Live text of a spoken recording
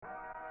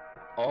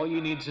All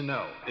You Need to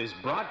Know is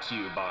brought to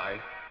you by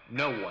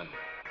no one.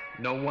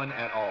 No one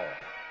at all.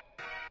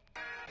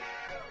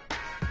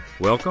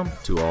 Welcome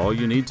to All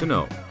You Need to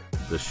Know,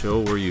 the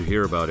show where you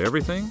hear about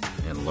everything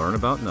and learn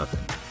about nothing.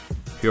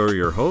 Here are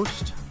your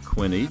hosts,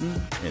 Quinn Eaton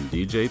and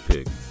DJ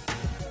Pig.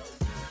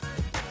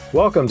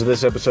 Welcome to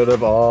this episode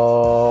of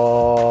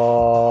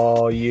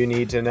All You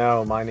Need to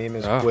Know. My name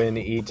is Quinn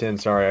Eaton.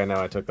 Sorry, I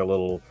know I took a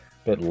little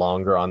bit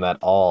longer on that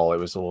all. It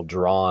was a little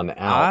drawn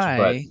out,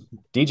 but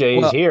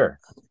DJ is here.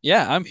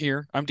 Yeah, I'm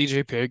here. I'm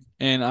DJ Pig,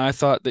 and I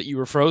thought that you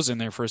were frozen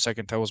there for a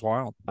second. That was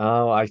wild.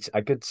 Oh, I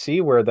could see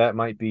where that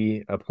might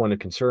be a point of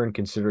concern,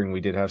 considering we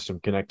did have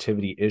some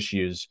connectivity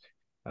issues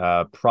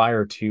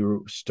prior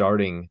to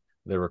starting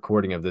the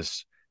recording of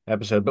this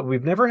episode, but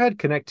we've never had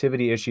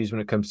connectivity issues when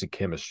it comes to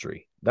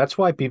chemistry. That's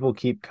why people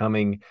keep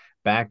coming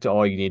back to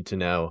All You Need to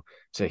Know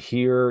to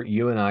hear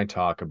you and I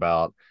talk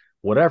about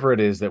whatever it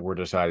is that we're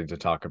deciding to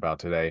talk about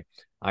today.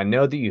 I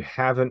know that you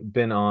haven't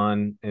been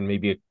on in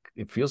maybe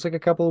it feels like a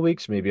couple of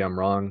weeks. Maybe I'm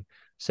wrong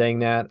saying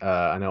that.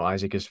 I know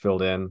Isaac has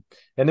filled in,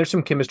 and there's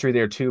some chemistry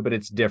there too, but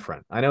it's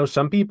different. I know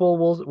some people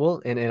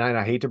will, and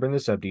I hate to bring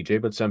this up,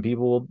 DJ, but some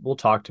people will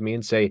talk to me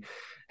and say,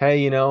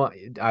 "Hey, you know,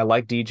 I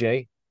like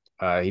DJ.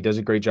 He does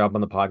a great job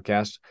on the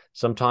podcast.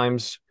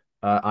 Sometimes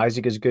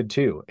Isaac is good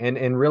too."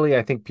 And really,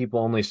 I think people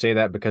only say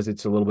that because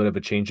it's a little bit of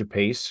a change of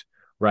pace,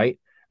 right?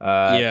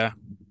 Yeah.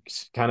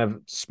 Kind of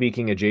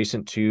speaking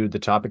adjacent to the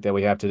topic that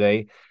we have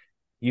today,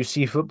 you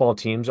see football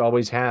teams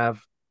always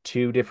have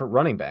two different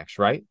running backs,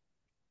 right?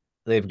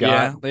 They've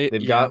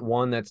got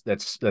one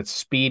that's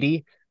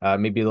speedy,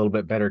 maybe a little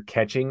bit better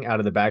catching out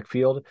of the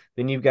backfield.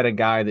 Then you've got a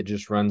guy that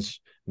just runs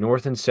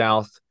north and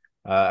south,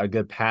 a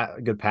good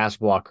pass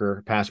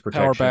blocker, pass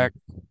protection,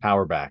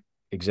 power back.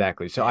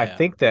 Exactly. So I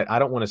think that I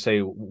don't want to say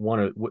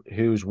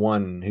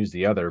who's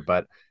the other,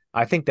 but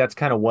I think that's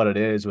kind of what it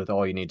is with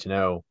All You Need to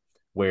Know,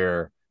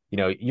 where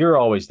you're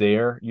always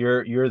there.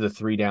 You're the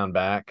three down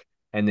back.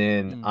 And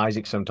then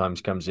Isaac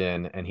sometimes comes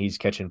in and he's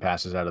catching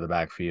passes out of the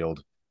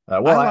backfield.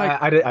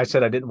 I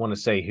said I didn't want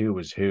to say who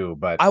was who,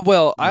 but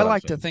I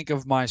like to think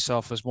of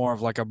myself as more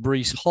of like a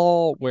Breece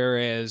Hall,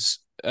 whereas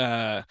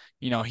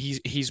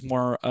he's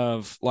more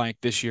of like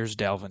this year's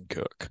Dalvin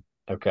Cook.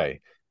 Okay.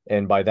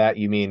 And by that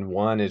you mean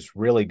one is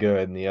really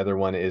good and the other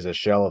one is a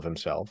shell of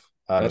himself.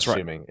 That's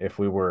assuming right. If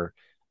we were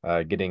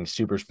getting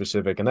super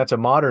specific, and that's a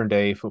modern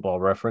day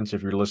football reference.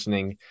 If you're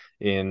listening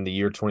in the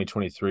year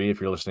 2023, if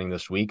you're listening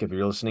this week, if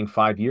you're listening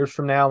 5 years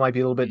from now, it might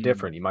be a little bit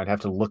different. You might have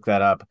to look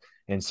that up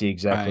and see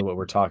exactly what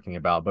we're talking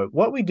about. But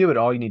what we do at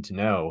All You Need to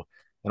Know,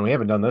 and we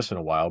haven't done this in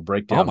a while,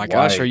 break down. Oh my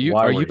gosh, are you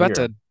about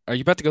here.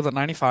 to go to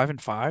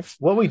 95-5?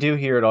 What we do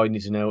here at All You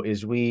Need to Know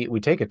is we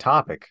take a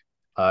topic,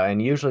 and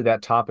usually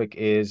that topic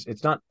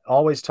it's not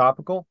always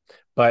topical,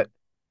 but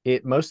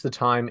it most of the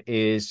time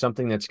is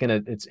something that's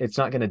it's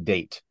not gonna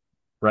date.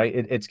 Right.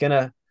 It's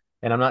gonna,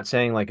 and I'm not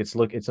saying like it's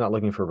not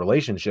looking for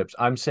relationships.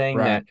 I'm saying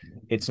that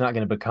it's not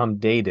going to become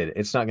dated.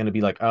 It's not going to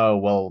be like, oh,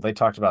 well, they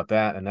talked about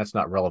that and that's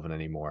not relevant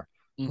anymore.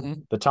 Mm-hmm.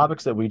 The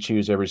topics that we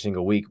choose every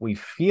single week, we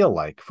feel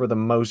like for the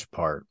most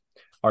part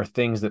are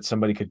things that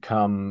somebody could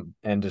come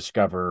and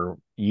discover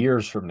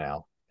years from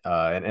now.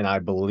 And I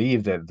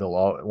believe that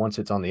once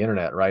it's on the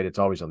internet, right? It's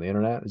always on the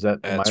internet.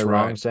 Am I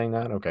wrong saying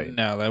that? Okay.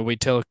 No, that we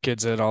tell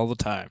kids that all the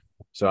time.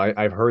 So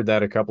I've heard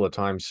that a couple of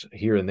times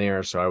here and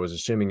there, so I was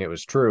assuming it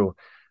was true.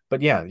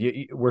 But yeah,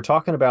 we're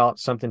talking about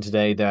something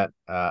today that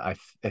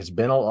has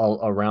been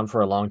around for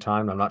a long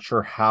time. I'm not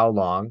sure how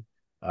long.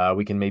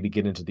 We can maybe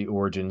get into the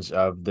origins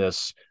of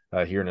this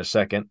here in a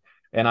second.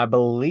 And I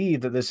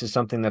believe that this is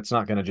something that's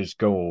not going to just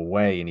go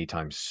away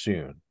anytime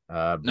soon.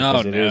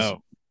 Because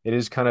it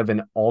is kind of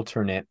an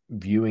alternate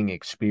viewing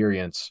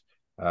experience.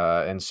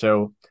 And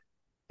so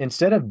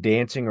instead of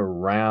dancing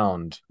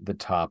around the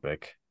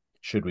topic,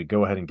 should we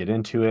go ahead and get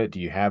into it?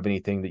 Do you have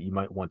anything that you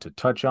might want to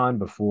touch on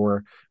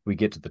before we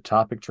get to the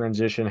topic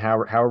transition? How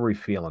are we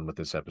feeling with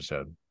this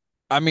episode?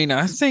 I mean,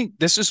 I think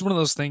this is one of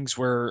those things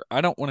where I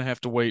don't want to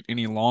have to wait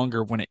any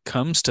longer when it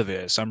comes to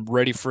this. I'm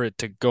ready for it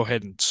to go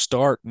ahead and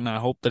start, and I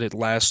hope that it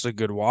lasts a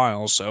good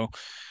while. So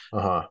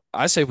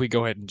I say we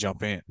go ahead and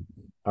jump in.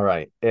 All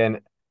right.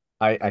 And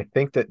I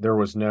think that there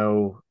was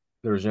no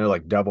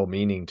like double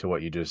meaning to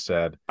what you just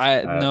said.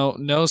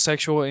 No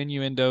sexual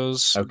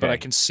innuendos, okay. But I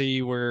can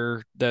see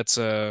where that's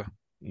you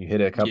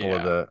hit a couple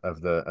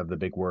of the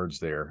big words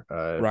there,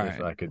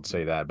 if I could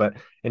say that. But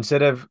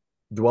instead of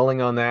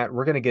dwelling on that,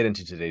 we're going to get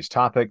into today's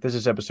topic. This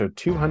is episode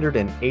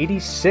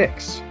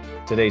 286.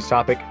 Today's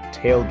topic: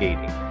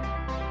 tailgating.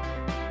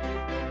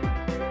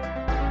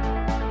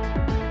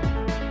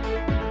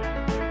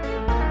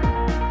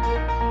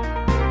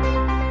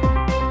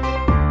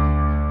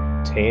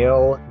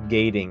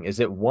 Tailgating. Is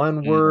it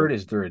one word?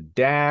 Is there a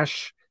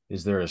dash?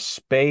 Is there a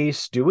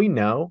space? Do we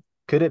know?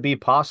 Could it be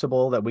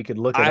possible that we could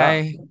look it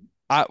up?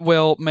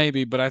 Well,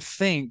 maybe, but I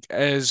think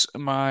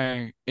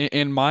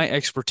in my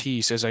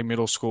expertise as a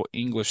middle school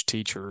English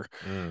teacher,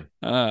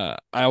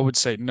 I would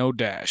say no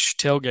dash.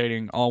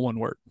 Tailgating, all one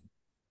word.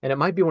 And it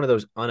might be one of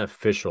those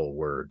unofficial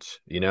words,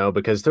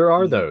 because there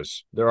are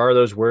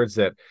those words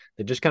that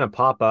just kind of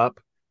pop up,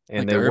 and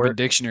Like they the Urban weren't.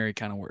 Dictionary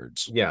kind of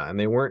words. Yeah, and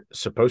they weren't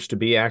supposed to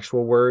be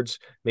actual words.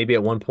 Maybe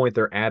at one point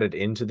they're added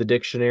into the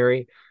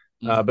dictionary.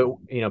 But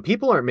Mhm.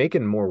 people aren't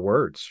making more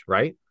words,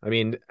 right? I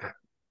mean,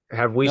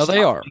 have we No, they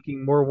stopped are.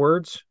 making more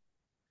words?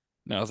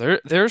 No,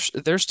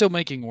 they're still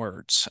making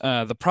words.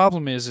 The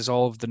problem is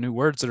all of the new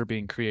words that are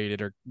being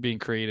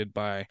created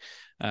by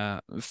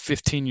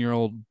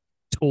 15-year-old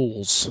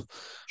tools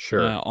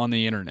Sure. on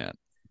the internet.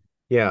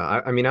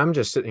 Yeah, I mean, I'm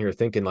just sitting here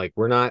thinking like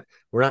we're not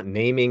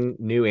naming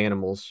new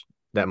animals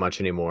that much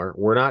anymore.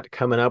 We're not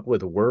coming up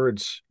with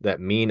words that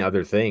mean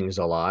other things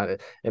a lot.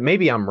 And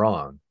maybe I'm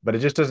wrong, but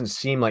it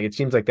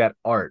seems like that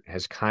art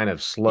has kind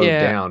of slowed Yeah,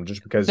 down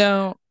just because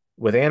no,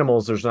 with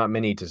animals there's not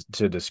many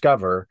to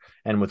discover,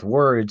 and with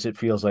words it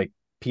feels like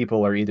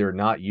people are either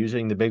not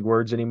using the big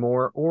words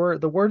anymore, or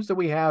the words that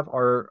we have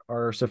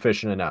are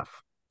sufficient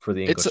enough for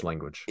the it's English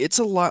language. it's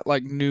a lot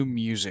like new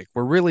music.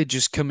 We're really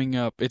just coming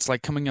up. It's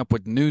like coming up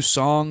with new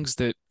songs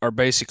that are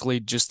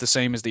basically just the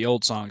same as the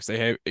old songs. They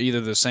have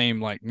either the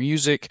same like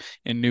music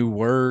and new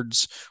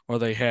words, or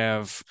they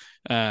have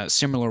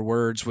similar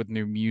words with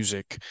new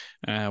music.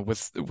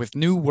 With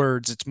new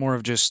words, it's more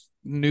of just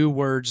new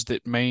words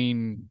that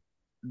mean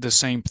the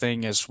same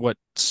thing as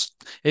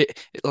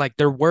like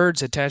they're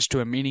words attached to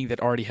a meaning that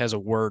already has a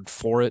word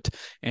for it,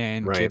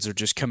 and Right. kids are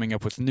just coming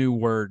up with new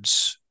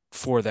words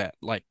for that,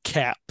 like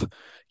cap.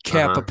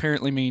 Cap Uh-huh.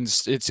 apparently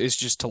means it's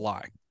just to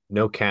lie.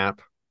 No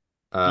cap.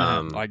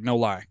 Um, Like no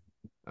lie.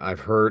 I've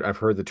heard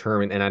the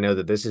term, and I know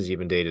that this is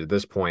even dated at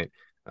this point.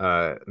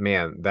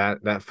 Man,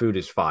 that food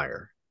is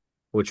fire,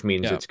 which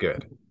means Yeah. it's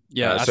good.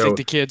 Yeah, I think So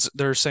the kids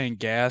they're saying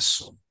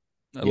gas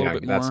a little yeah,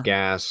 bit that's more.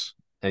 gas,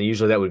 and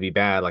usually that would be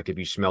bad. Like if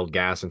you smelled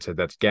gas and said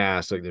that's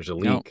gas, like there's a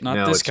No, leak. not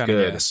No, this it's kind of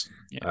good. gas.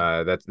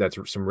 Yeah. That's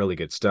some really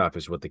good stuff,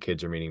 is what the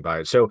kids are meaning by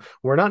it. So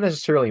we're not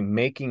necessarily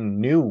making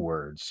new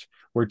words.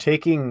 We're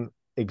taking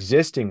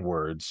existing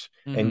words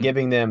and Mm-hmm.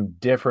 giving them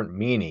different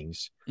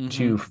meanings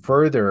to Mm-hmm.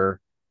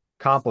 further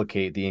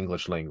complicate the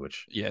English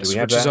language. Do we Yes,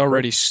 have which is that correct?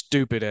 already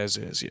stupid as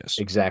is. Yes.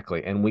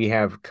 Exactly. And we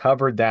have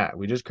covered that.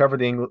 We just covered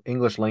the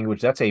English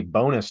language. That's a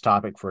bonus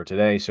topic for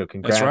today. So That's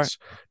right. congrats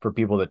for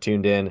people that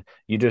tuned in.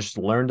 You just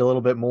learned a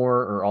little bit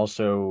more, or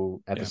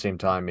also at the Yeah. same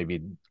time,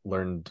 maybe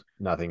learned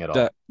nothing at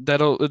all.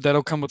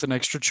 That'll come with an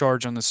extra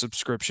charge on the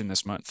subscription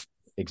this month.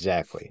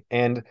 Exactly.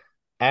 And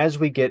as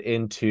we get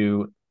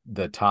into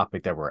the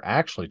topic that we're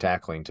actually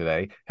tackling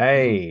today, Mm-hmm.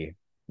 hey,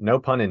 no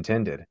pun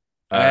intended.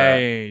 Uh,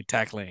 Hey,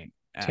 tackling.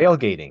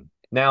 Tailgating.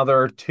 Now, there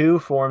are two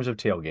forms of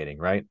tailgating,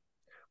 right?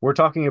 We're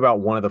talking about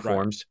one of the Right.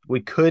 forms.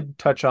 We could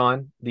touch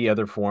on the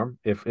other form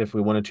if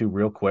we wanted to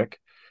real quick.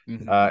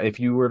 Mm-hmm.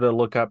 If you were to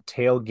look up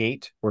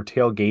tailgate or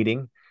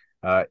tailgating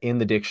in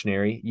the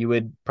dictionary, you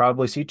would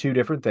probably see two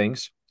different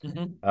things.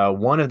 Mm-hmm.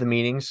 One of the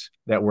meanings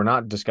that we're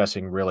not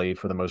discussing really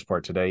for the most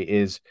part today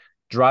is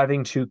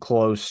driving too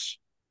close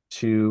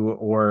to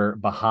or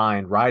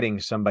behind, riding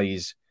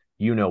somebody's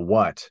you know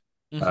what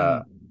uh,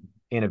 Mm-hmm.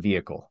 in a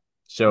vehicle.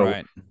 So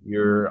Right.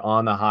 you're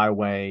on the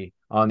highway,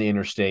 on the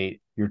interstate,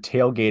 you're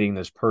tailgating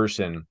this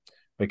person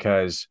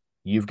because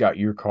you've got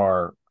your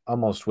car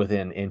almost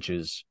within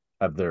inches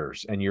of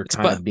theirs, and you're It's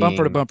kind of bumper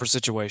to being, bumper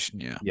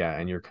situation. Yeah. yeah,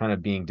 and you're kind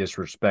of being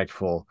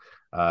disrespectful.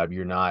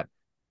 You're not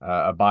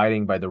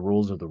abiding by the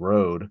rules of the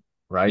road,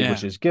 right?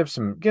 Which Yeah. is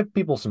give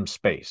people some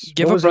space.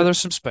 Give What a was it brother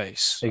some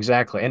space.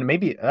 exactly? And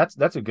maybe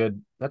that's a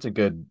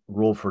good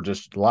rule for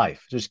just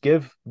life. Just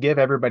give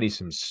everybody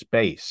some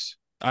space.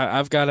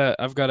 I've got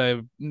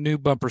a new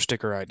bumper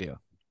sticker idea.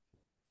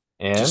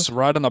 Just And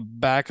right on the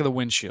back of the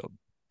windshield.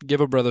 Give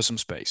a brother some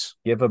space.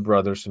 give a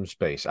brother some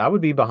space. I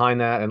would be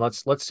behind that, and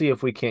let's see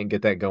if we can't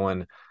get that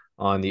going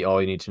on the All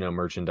You Need to Know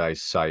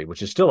merchandise site,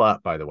 which is still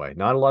up, by the way.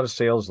 Not a lot of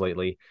sales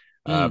lately,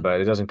 Mm.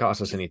 but it doesn't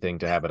cost us anything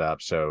to have it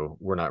up, so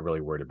we're not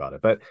really worried about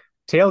it. But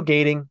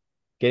tailgating,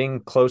 getting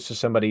close to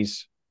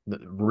somebody's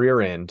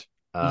rear end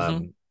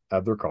Mm-hmm.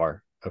 of their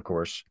car, of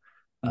course.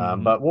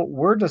 Mm-hmm. But what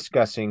we're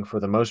discussing for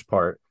the most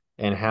part,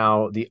 and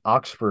how the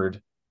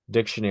Oxford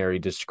Dictionary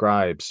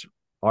describes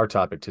our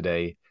topic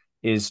today,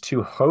 is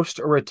to host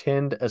or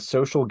attend a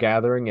social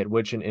gathering at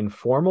which an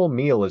informal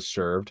meal is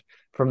served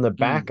from the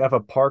back Mm. of a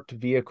parked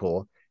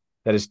vehicle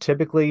that is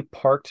typically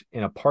parked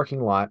in a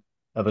parking lot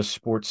of a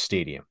sports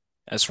stadium.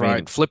 That's I right.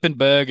 mean, Flipping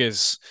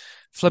burgers.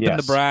 Flipping the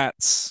yes.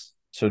 brats.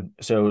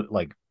 So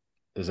like,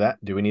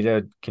 do we need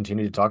to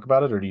continue to talk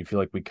about it, or do you feel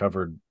like we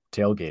covered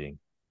tailgating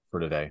for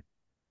today?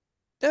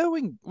 Yeah,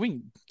 we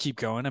can keep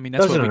going. I mean,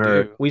 that's what Doesn't we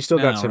hurt. do We still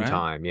got now, some right?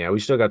 time. Yeah, we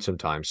still got some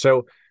time.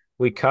 So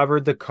we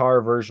covered the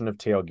car version of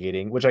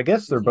tailgating, which I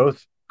guess they're Mm-hmm.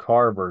 both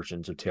car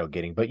versions of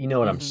tailgating, but you know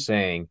what I'm Mm-hmm.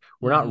 saying.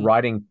 We're not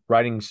Mm-hmm.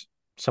 riding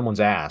someone's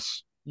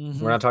ass. We're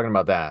Mm-hmm. not talking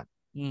about that.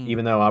 Mm.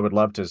 Even though I would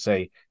love to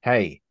say,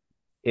 hey,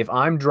 if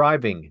I'm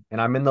driving and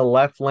I'm in the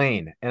left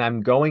lane and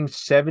I'm going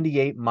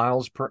 78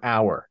 miles per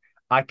hour,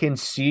 I can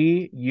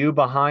see you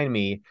behind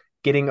me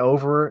getting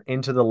over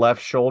into the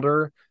left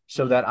shoulder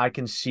so Mm. that I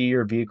can see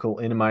your vehicle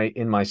in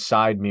my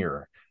side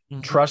mirror.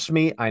 Trust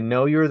me, I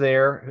know you're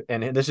there.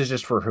 And this is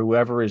just for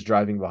whoever is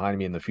driving behind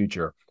me in the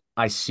future.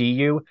 I see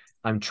you.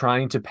 I'm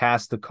trying to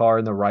pass the car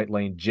in the right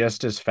lane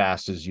just as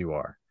fast as you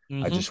are.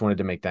 I just wanted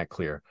to make that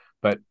clear.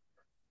 But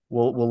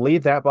we'll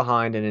leave that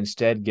behind and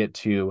instead get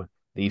to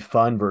the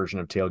fun version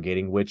of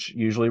tailgating, which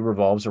usually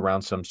revolves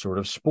around some sort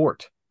of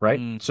sport,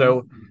 right?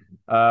 So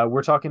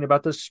we're talking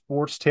about the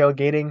sports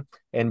tailgating.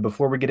 And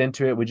before we get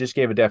into it, we just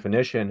gave a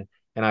definition.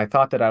 And I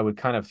thought that I would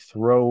kind of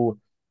throw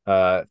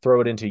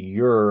it into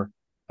your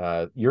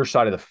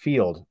side of the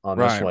field on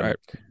this one,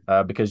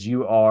 because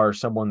you are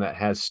someone that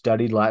has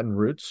studied Latin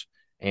roots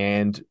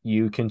and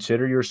you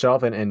consider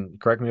yourself, and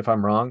correct me if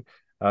I'm wrong,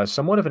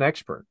 somewhat of an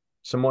expert,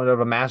 somewhat of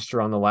a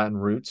master on the Latin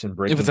roots and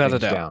breaking Without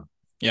things a doubt. down.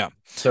 Yeah.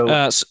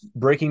 So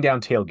breaking down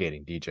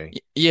tailgating, DJ.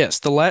 Yes,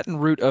 the Latin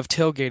root of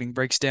tailgating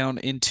breaks down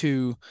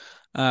into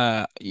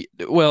so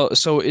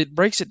it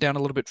breaks it down a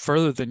little bit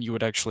further than you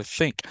would actually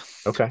think.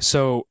 Okay.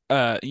 So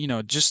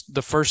just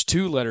the first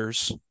two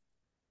letters,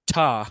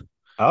 ta.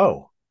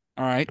 Oh.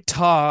 All right.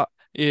 Ta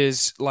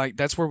is like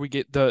that's where we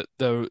get the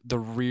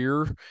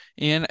rear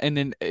in, and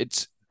then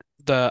it's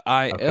the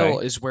IL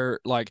is where,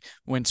 like,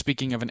 when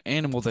speaking of an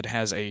animal that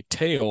has a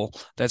tail,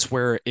 that's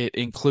where it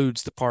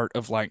includes the part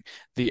of like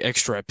the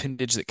extra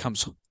appendage that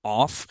comes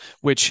off,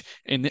 which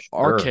in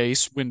our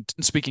case, when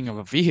speaking of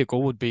a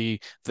vehicle, would be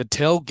the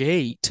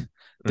tailgate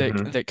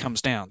that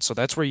comes down. So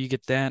that's where you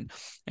get that.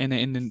 And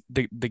then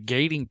the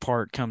gating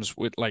part comes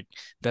with, like,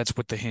 that's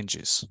with the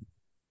hinges.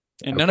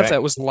 And none of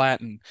that was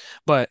Latin,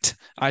 but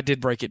I did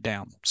break it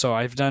down. So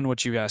I've done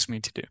what you asked me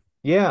to do.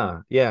 Yeah,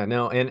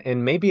 no,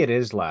 and maybe it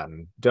is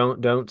Latin.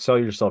 Don't sell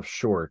yourself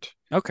short.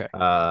 Okay.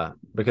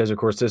 Because of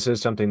course this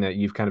is something that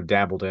you've kind of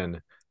dabbled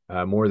in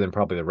more than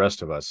probably the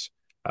rest of us.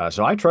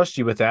 So I trust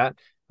you with that.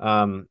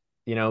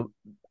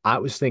 I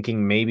was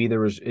thinking maybe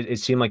it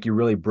seemed like you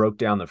really broke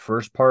down the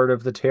first part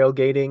of the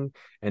tailgating,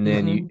 and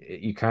then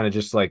you kind of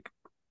just like,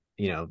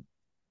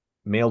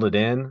 mailed it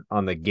in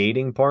on the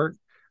gating part.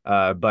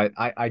 But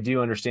I do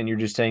understand you're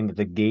just saying that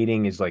the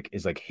gating is like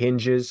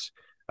hinges.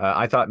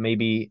 I thought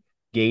maybe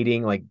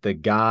gating, like the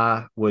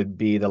ga would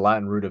be the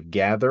Latin root of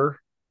gather,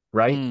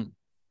 right?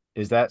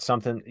 Is that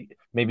something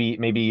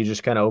maybe you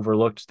just kind of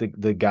overlooked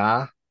the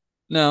ga?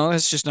 No,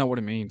 that's just not what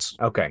it means.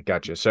 Okay,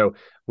 gotcha. So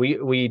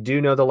we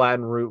do know the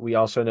Latin root. We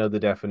also know the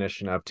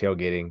definition of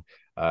tailgating.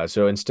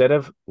 So instead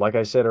of, like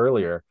I said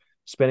earlier,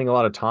 spending a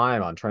lot of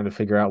time on trying to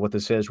figure out what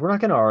this is, we're not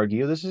going to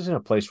argue. This isn't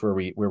a place where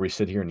we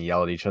sit here and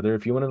yell at each other.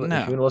 If you want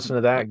to listen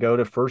to that, go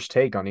to First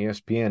Take on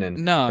ESPN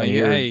and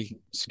hear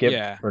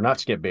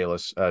Skip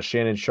Bayless,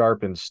 Shannon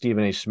Sharp, and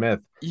Stephen A. Smith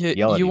yell at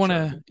each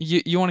other.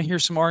 You want to hear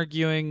some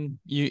arguing,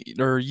 you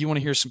want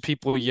to hear some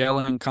people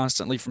yelling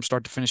constantly from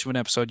start to finish of an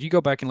episode, you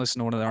go back and listen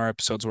to one of our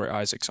episodes where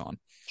Isaac's on.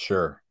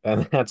 Sure,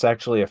 and that's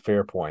actually a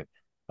fair point.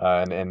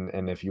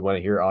 And if you want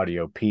to hear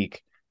audio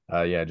peak,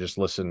 just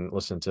listen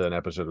to an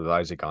episode with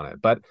Isaac on it.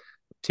 But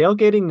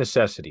tailgating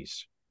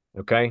necessities,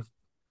 okay?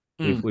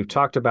 We've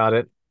talked about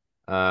it.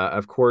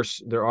 Of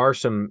course, there are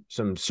some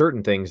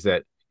certain things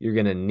that you're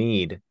going to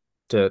need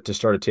to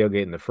start a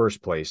tailgate in the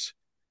first place.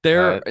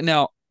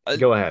 Now,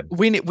 go ahead.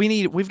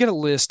 We've got a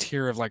list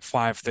here of like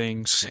 5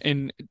 things,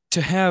 and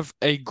to have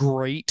a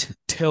great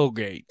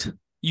tailgate,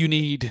 you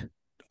need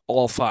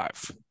all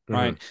 5,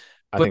 right?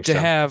 But to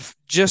have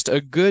just a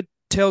good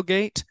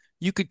tailgate,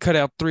 you could cut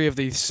out 3 of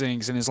these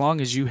things, and as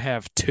long as you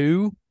have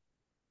 2,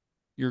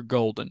 you're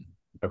golden.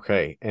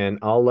 Okay, and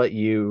I'll let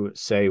you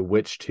say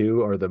which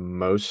 2 are the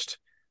most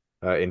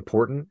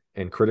important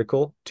and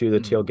critical to the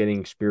tailgating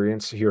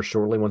experience here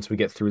shortly once we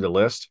get through the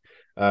list.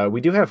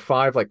 We do have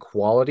 5 like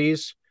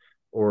qualities,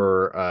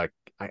 or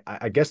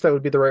I guess that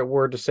would be the right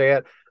word to say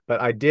it, but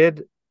I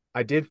did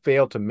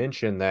fail to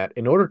mention that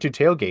in order to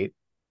tailgate,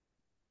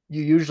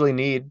 you usually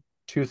need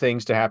 2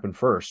 things to happen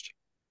first.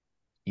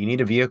 You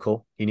need a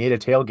vehicle, you need a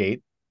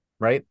tailgate,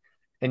 right?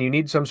 And you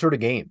need some sort of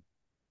game.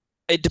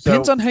 It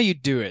depends on how you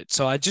do it.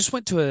 So I just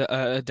went to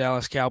a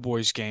Dallas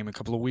Cowboys game a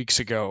couple of weeks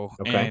ago,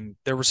 and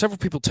there were several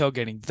people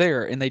tailgating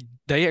there, and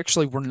they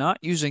actually were not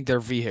using their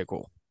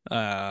vehicle.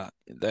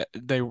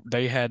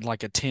 They had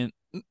like a tent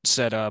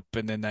set up,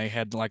 and then they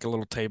had like a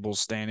little table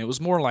stand. It was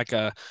more like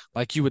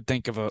you would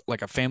think of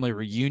a family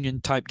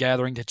reunion type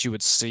gathering that you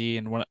would see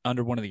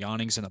under one of the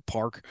awnings in the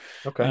park.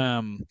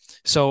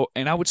 So,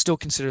 and I would still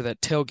consider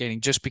that tailgating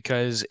just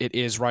because it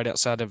is right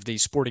outside of the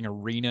sporting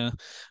arena.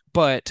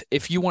 But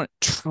if you want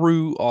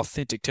true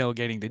authentic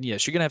tailgating, then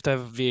yes, you're gonna have to have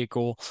a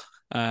vehicle,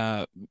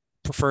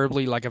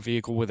 preferably like a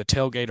vehicle with a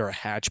tailgate or a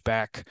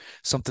hatchback,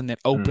 something that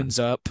opens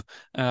up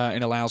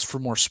and allows for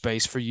more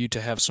space for you to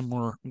have some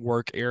more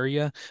work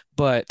area.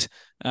 But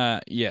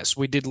yes,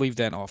 we did leave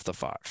that off the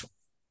 5.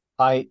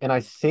 I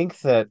think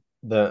that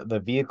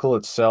the vehicle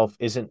itself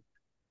isn't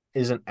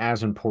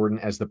as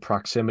important as the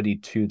proximity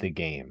to the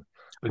game,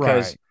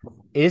 because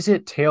is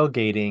it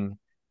tailgating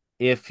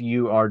if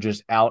you are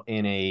just out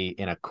in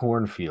a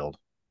cornfield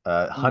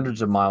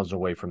hundreds of miles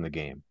away from the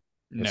game?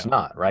 It's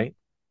not, right?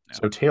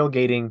 So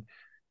tailgating,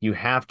 you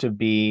have to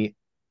be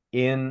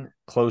in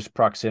close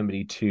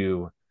proximity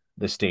to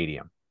the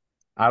stadium.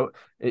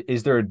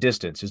 Is there a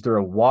distance? Is there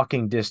a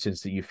walking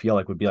distance that you feel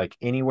like would be like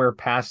anywhere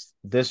past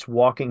this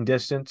walking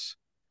distance?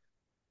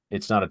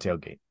 It's not a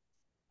tailgate.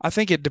 I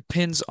think it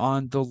depends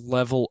on the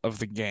level of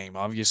the game.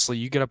 Obviously,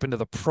 you get up into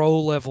the pro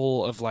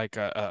level of like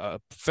a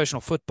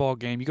professional football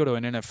game, you go to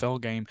an NFL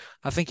game,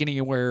 I think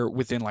anywhere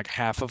within like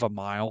half of a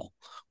mile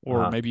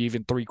or maybe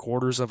even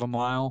 3/4 of a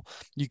mile,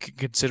 you could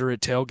consider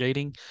it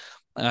tailgating.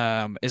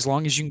 As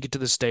long as you can get to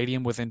the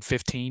stadium within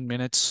 15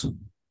 minutes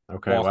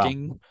Okay, wow.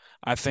 walking,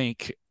 I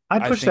think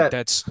I'd I push think that.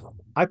 that's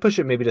I push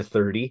it maybe to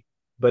 30.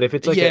 But if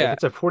yeah,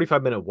 it's a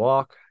 45-minute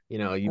walk, you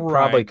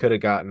probably right. could have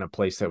gotten a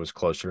place that was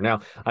closer. Now,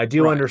 I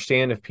do Right.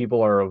 understand if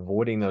people are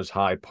avoiding those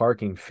high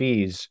parking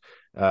fees,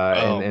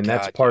 Oh and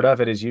that's God, part yeah.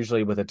 of it is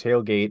usually with a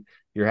tailgate,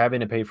 you're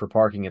having to pay for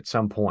parking at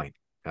some point.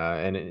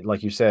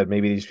 Like you said,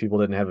 maybe these people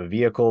didn't have a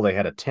vehicle, they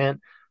had a tent.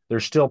 They're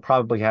still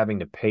probably having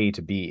to pay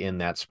to be in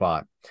that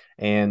spot.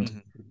 And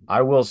Mhm.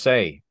 I will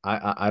say,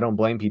 I don't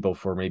blame people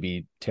for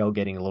maybe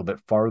tailgating a little bit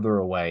farther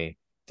away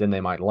than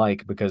they might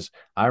like, because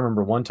I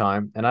remember one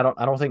time, and I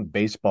don't think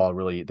baseball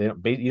really, you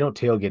don't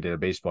tailgate at a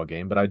baseball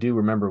game, but I do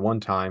remember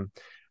one time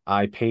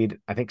I paid,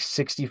 I think,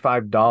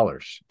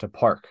 $65 to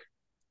park,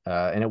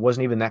 and it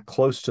wasn't even that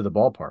close to the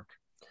ballpark.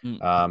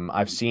 Mm.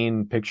 I've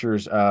seen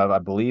pictures of, I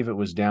believe it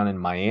was down in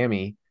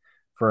Miami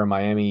for a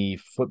Miami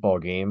football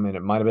game, and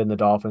it might have been the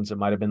Dolphins, it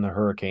might have been the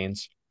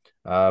Hurricanes,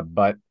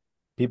 but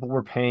people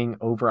were paying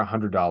over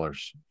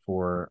 $100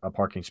 for a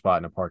parking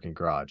spot in a parking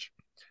garage.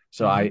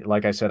 So Mhm.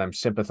 like I said, I'm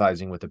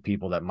sympathizing with the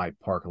people that might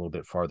park a little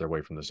bit farther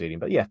away from the stadium.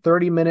 But yeah,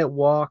 30-minute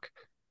walk.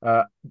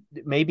 Uh,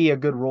 Maybe a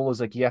good rule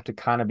is like you have to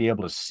kind of be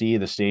able to see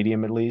the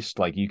stadium at least,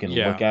 like you can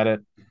look Yeah. at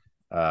it.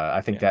 I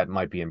think Yeah. that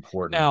might be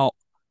important. Now,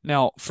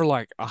 now for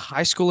like a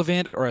high school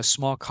event or a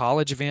small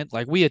college event,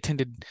 like we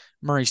attended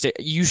Murray State,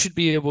 you should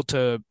be able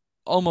to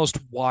almost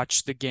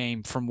watch the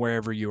game from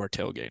wherever you are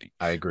tailgating.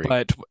 I agree.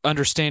 But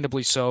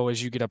understandably so,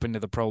 as you get up into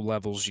the pro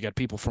levels, you got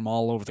people from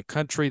all over the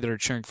country that are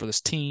cheering for this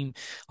team.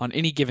 On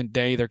any given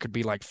day, there could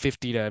be like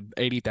 50 to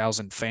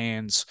 80,000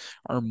 fans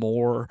or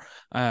more.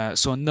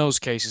 So in those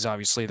cases,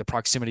 obviously the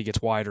proximity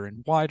gets wider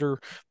and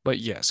wider. But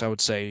yes, I would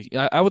say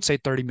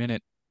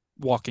 30-minute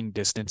walking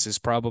distance is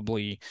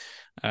probably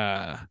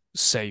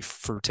safe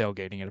for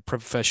tailgating at a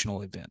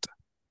professional event.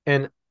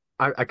 And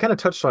I kind of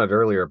touched on it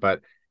earlier, but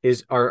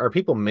are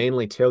people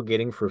mainly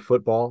tailgating for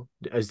football?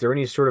 Is there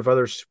any sort of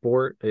other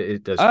sport?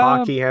 Does Um,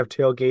 hockey have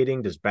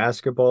tailgating? Does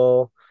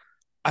basketball?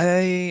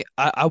 I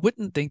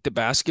wouldn't think the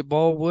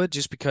basketball would,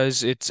 just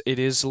because it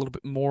is a little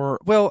bit more.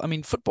 Well, I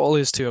mean, football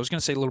is too. I was going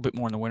to say a little bit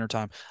more in the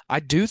wintertime. I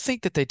do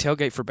think that they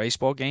tailgate for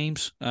baseball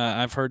games.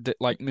 I've heard that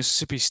like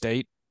Mississippi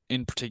State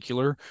in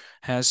particular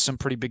has some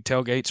pretty big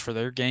tailgates for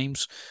their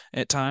games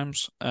at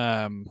times.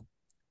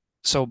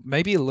 So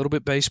maybe a little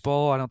bit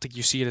baseball. I don't think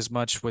you see it as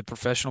much with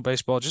professional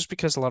baseball, just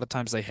because a lot of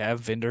times they have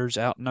vendors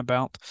out and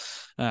about,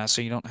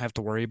 so you don't have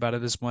to worry about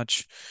it as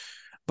much.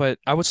 But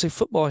I would say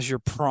football is your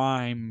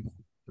prime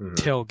Mhm.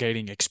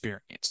 tailgating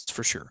experience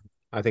for sure.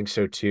 I think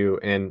so too.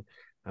 And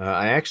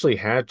I actually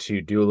had to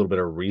do a little bit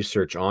of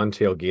research on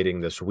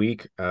tailgating this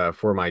week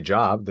for my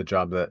job, the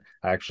job that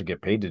I actually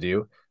get paid to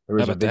do. How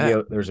about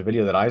that? There's a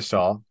video that I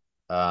saw,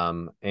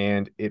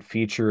 and it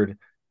featured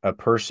a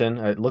person.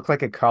 It looked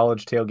like a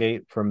college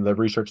tailgate from the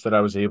research that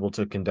I was able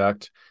to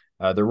conduct.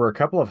 There were a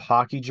couple of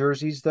hockey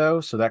jerseys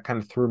though, so that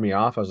kind of threw me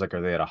off. I was like,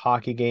 are they at a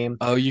hockey game?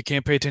 Oh, you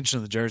can't pay attention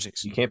to the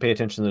jerseys. You can't pay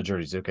attention to the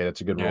jerseys. Okay,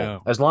 that's a good rule.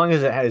 No. As long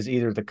as it has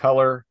either the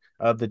color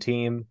of the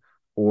team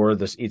or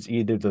it's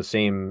either the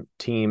same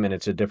team and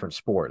it's a different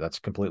sport, that's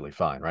completely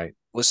fine, right?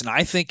 Listen,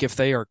 I think if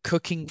they are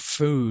cooking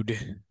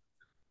food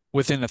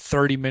within a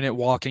 30-minute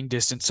walking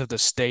distance of the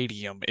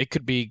stadium, it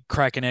could be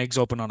cracking eggs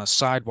open on a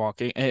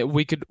sidewalk.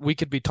 We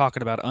could be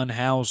talking about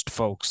unhoused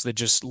folks that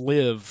just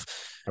live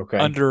Okay.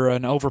 under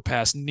an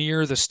overpass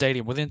near the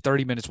stadium within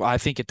 30 minutes. Well, I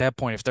think at that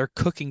point, if they're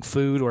cooking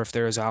food or if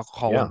there is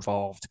alcohol Yeah.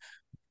 involved,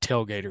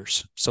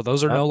 tailgaters. So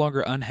those are Uh, no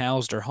longer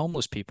unhoused or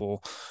homeless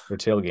people. they're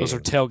Those are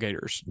tailgating.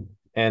 tailgaters.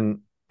 And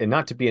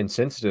not to be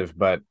insensitive,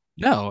 but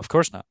No, of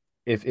course not.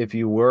 if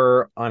you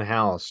were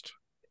unhoused,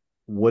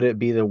 would it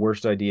be the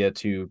worst idea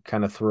to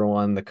kind of throw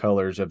on the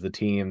colors of the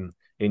team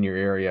in your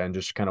area and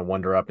just kind of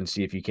wander up and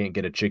see if you can't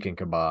get a chicken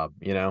kebab,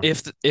 you know?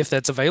 If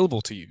that's available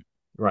to you.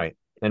 Right.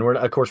 And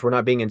of course, we're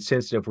not being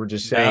insensitive. We're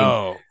just saying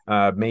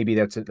No. maybe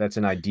that's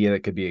an idea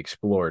that could be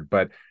explored.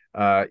 But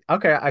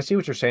okay, I see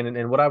what you're saying.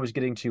 And what I was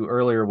getting to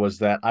earlier was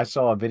that I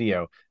saw a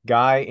video.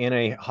 Guy in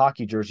a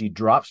hockey jersey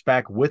drops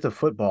back with a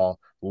football,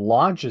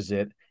 launches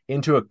it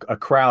into a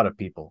crowd of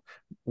people.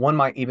 One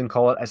might even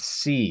call it a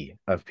sea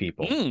of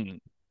people. Mm.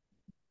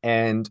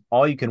 And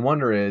all you can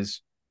wonder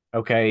is,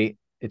 okay,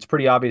 it's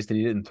pretty obvious that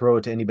he didn't throw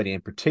it to anybody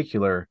in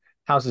particular.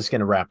 How's this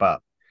going to wrap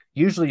up?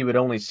 Usually you would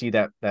only see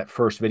that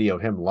first video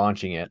of him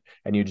launching it,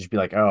 and you'd just be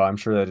like, oh, I'm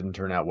sure that didn't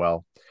turn out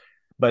well.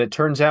 But it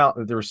turns out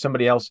that there was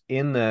somebody else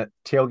in the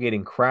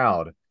tailgating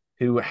crowd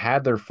who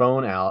had their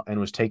phone out and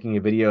was taking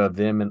a video of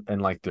them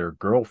and like their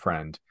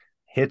girlfriend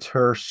hits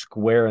her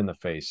square in the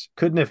face.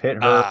 Couldn't have hit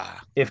her.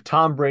 Ah, If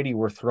Tom Brady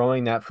were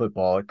throwing that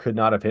football, it could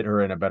not have hit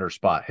her in a better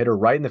spot. Hit her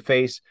right in the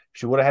face.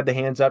 She would have had the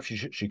hands up.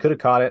 She could have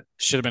caught it,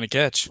 should have been a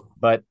catch.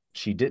 but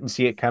she didn't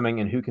see it coming.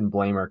 And who can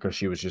blame her, because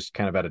she was just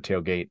kind of at a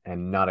tailgate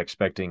and not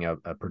expecting a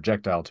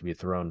projectile to be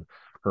thrown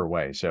her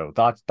way. So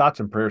thoughts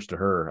and prayers to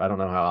her. I don't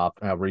know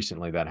how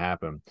recently that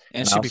happened.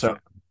 And And she'll be fine.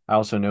 I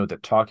also know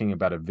that talking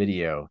about a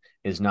video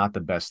is not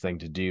the best thing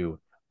to do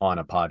on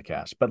a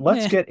podcast. But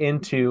let's Eh. get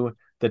into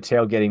the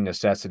tailgating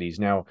necessities.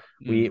 Now,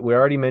 we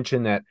already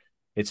mentioned that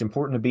it's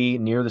important to be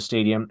near the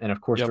stadium, and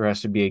of course, Yep. there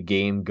has to be a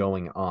game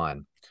going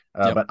on.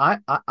 Yep. But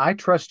I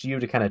trust you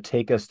to kind of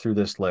take us through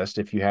this list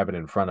if you have it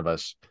in front of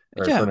us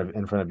or Yeah.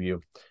 in front of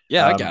you.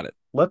 Yeah, I got it.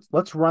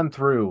 Let's run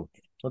through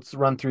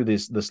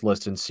this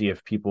list and see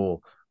if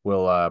people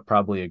will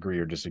probably agree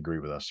or disagree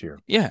with us here.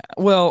 Yeah.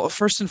 Well,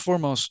 first and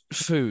foremost,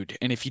 food.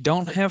 And if you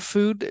don't have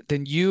food,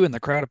 then you and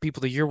the crowd of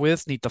people that you're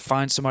with need to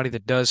find somebody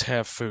that does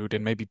have food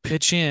and maybe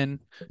pitch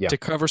in to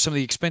cover some of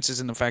the expenses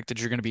and the fact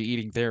that you're going to be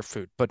eating their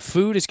food. But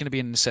food is going to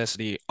be a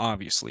necessity,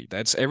 obviously.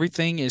 That's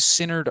everything is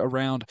centered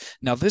around.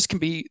 Now, this can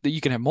be that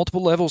you can have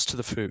multiple levels to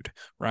the food,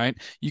 right?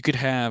 You could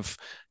have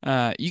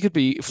you could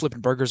be flipping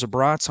burgers or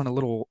brats on a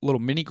little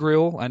mini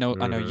grill. I know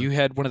you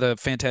had one of the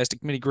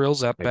fantastic mini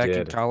grills out back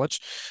in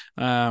college.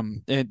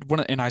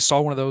 And I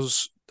saw one of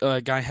those.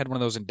 Guy had one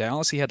of those in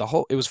Dallas. He had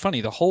it was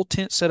funny, the whole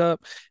tent set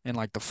up and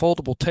like the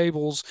foldable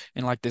tables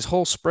and like this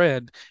whole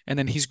spread. And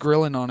then he's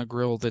grilling on a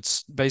grill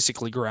that's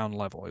basically ground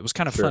level. It was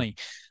kind of funny.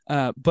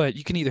 But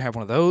you can either have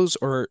one of those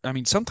or, I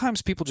mean,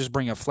 sometimes people just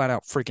bring a flat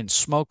out freaking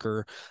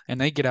smoker and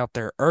they get out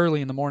there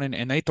early in the morning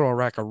and they throw a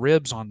rack of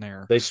ribs on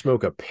there. They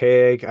smoke a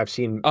pig. I've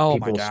seen Oh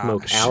people my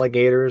smoke gosh.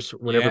 alligators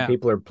whenever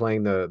people are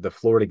playing the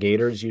Florida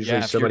Gators. Usually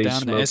if you're somebody's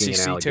down in the smoking an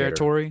SEC alligator.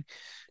 territory.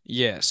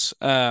 Yes.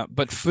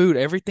 But food,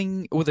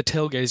 everything with a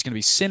tailgate is going to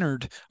be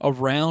centered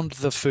around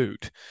the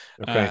food.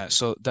 Okay.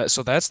 So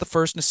that's the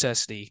first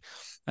necessity.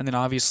 And then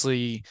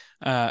obviously,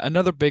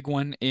 another big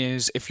one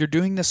is if you're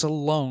doing this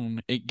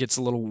alone, it gets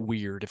a little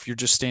weird. If you're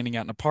just standing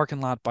out in a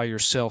parking lot by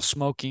yourself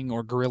smoking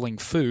or grilling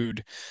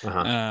food,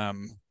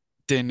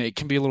 then it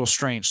can be a little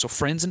strange. So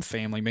friends and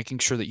family, making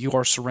sure that you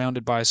are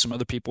surrounded by some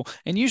other people.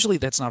 And usually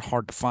that's not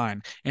hard to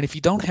find. And if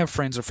you don't have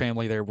friends or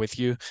family there with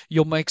you,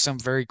 you'll make some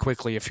very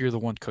quickly if you're the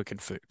one cooking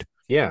food.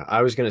 Yeah,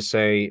 I was going to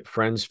say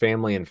friends,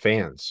 family, and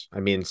fans.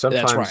 I mean,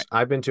 sometimes right.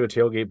 I've been to a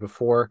tailgate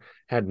before,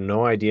 had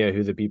no idea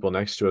who the people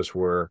next to us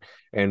were,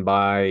 and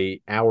by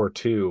hour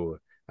two,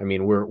 I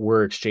mean,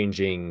 we're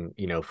exchanging,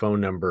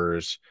 phone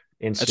numbers,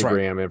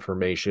 Instagram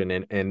information,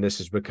 and this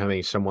is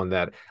becoming someone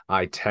that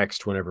I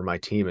text whenever my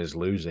team is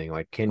losing.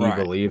 Like, can you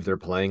believe they're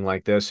playing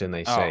like this? And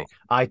they say,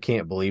 I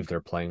can't believe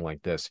they're playing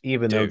like this,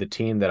 even though the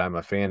team that I'm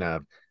a fan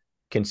of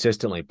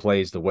consistently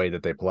plays the way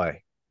that they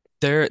play.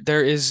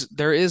 There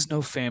is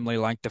no family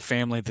like the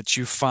family that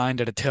you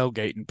find at a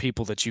tailgate and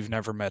people that you've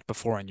never met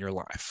before in your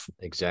life.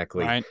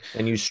 Exactly. Right?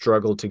 And you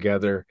struggle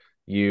together.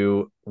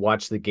 You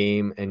watch the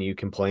game and you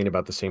complain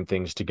about the same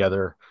things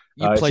together.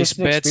 You place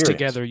bets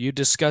together. You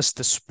discuss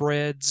the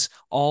spreads,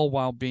 all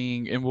while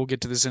being, and we'll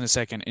get to this in a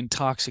second,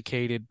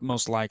 intoxicated,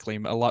 most likely.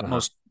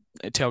 Most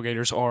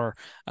tailgaters are,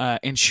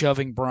 and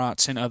shoving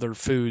brats and other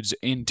foods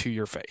into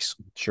your face.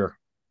 Sure.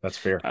 That's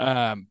fair.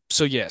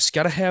 So yes,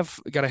 gotta have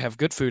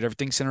good food.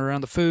 Everything's centered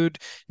around the food.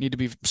 You need to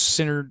be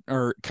centered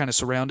or kind of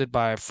surrounded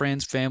by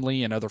friends,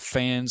 family, and other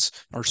fans,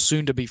 or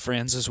soon to be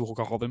friends, as we'll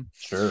call them.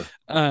 Sure.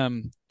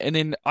 And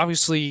then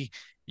obviously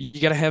you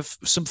gotta have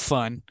some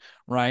fun,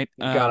 right?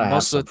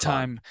 Most of the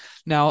time.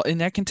 Now, and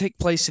that can take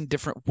place in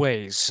different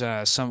ways.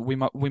 We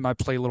might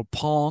play a little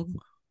pong.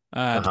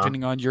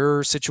 Depending on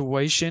your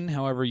situation,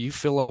 however you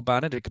feel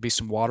about it. It could be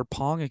some water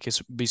pong. It could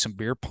be some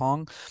beer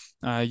pong.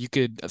 You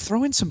could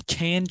throw in some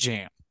can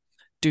jam.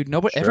 Dude,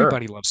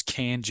 everybody loves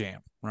can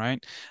jam,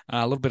 right?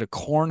 A little bit of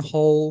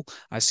cornhole.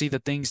 I see the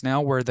things now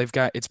where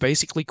it's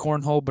basically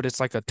cornhole, but it's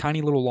like a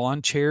tiny little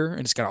lawn chair and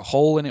it's got a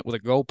hole in it with a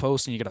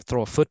goalpost and you got to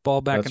throw a football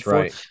back and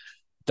forth.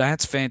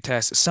 That's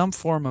fantastic. Some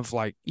form of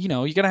you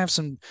got to have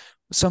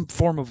some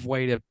form of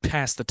way to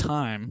pass the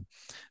time.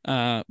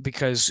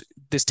 Because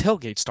this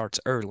tailgate starts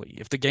early.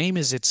 If the game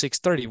is at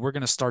 6:30, we're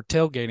going to start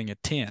tailgating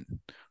at 10.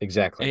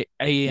 Exactly.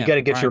 A.M. You got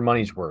to get your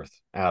money's worth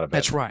out of it.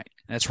 That's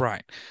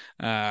right.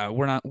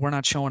 We're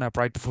not showing up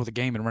right before the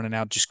game and running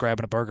out just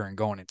grabbing a burger and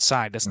going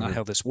inside. That's not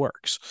how this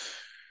works.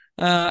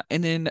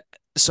 And then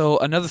so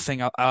another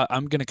thing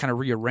I'm going to kind of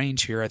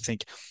rearrange here. I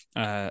think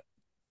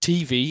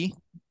TV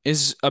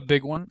is a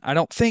big one. I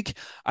think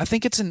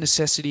it's a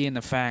necessity in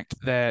the fact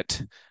that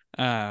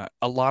a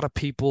lot of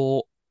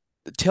people.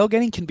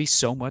 Tailgating can be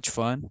so much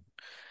fun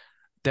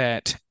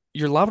that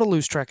you're liable to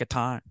lose track of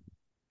time.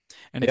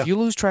 And if you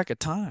lose track of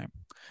time,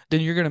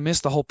 then you're going to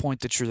miss the whole point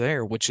that you're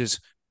there, which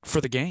is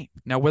for the game.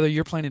 Now, whether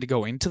you're planning to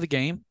go into the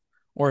game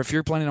or if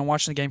you're planning on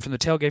watching the game from the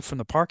tailgate from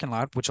the parking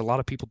lot, which a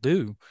lot of people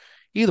do,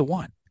 either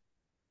one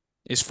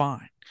is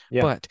fine.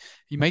 Yeah. But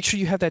you make sure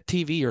you have that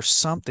TV or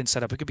something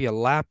set up. It could be a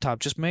laptop.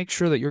 Just make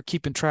sure that you're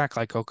keeping track,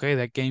 like, okay,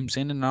 that game's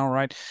in and all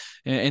right.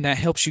 And that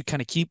helps you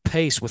kind of keep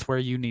pace with where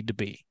you need to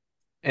be.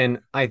 And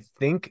I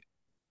think,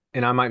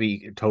 and I might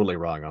be totally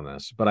wrong on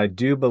this, but I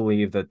do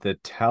believe that the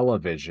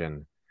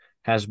television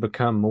has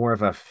become more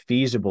of a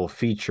feasible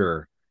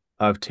feature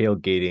of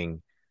tailgating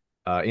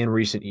in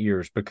recent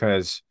years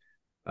because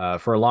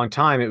for a long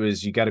time it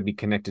was you got to be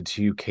connected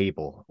to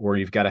cable or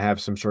you've got to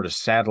have some sort of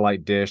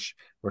satellite dish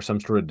or some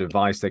sort of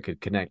device that could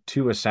connect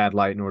to a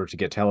satellite in order to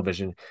get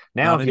television.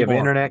 Now, Not if you have anymore.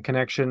 internet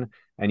connection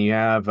and you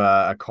have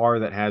a car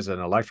that has an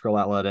electrical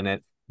outlet in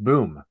it,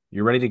 boom,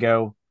 you're ready to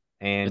go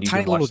A and you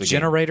tiny can little watch the game.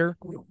 generator.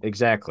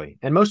 Exactly.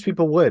 And most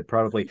people would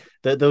probably.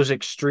 Those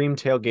extreme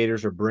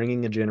tailgaters are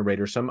bringing a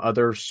generator, some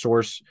other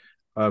source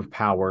of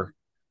power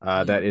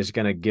that is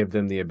going to give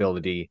them the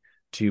ability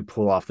to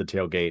pull off the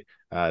tailgate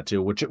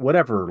to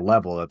whatever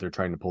level that they're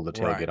trying to pull the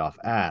Right. tailgate off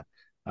at.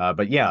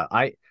 But yeah,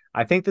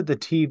 I think that the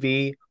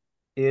TV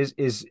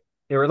is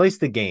or at least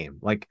the game.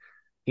 Like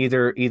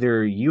either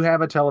you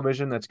have a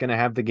television that's going to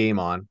have the game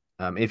on,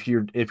 if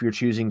you're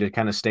choosing to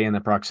kind of stay in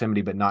the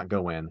proximity but not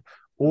go in,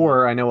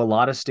 or I know a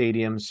lot of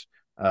stadiums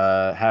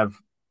have,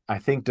 I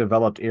think,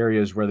 developed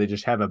areas where they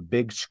just have a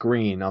big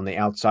screen on the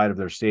outside of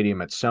their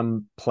stadium at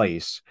some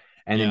place,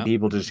 and then Yeah.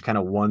 people just kind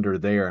of wander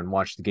there and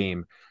watch the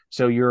game.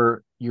 So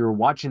you're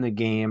watching the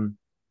game,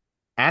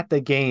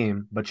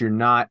 but you're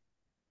not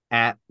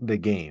at the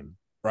game.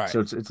 Right.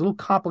 So it's a little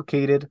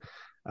complicated,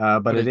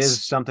 but But it it's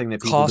is something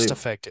that people cost do.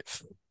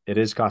 effective. It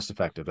is cost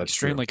effective. That's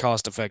true. Extremely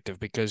cost effective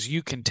because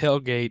you can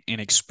tailgate and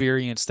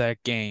experience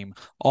that game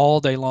all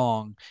day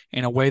long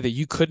in a way that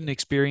you couldn't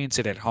experience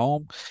it at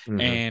home.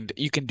 Mm-hmm. And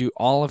you can do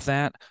all of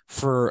that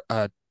for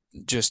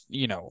just,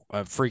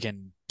 a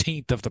freaking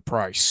tenth of the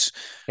price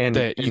And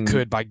that you and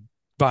could by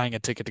buying a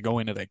ticket to go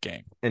into that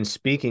game. and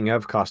speaking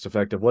of cost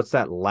effective, what's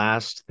that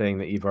last thing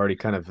that you've already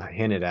kind of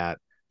hinted at?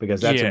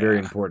 Because that's a very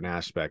Yeah. important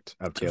aspect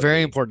of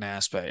Very tailgating. important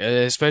aspect,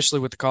 especially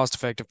with the cost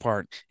effective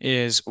part,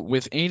 is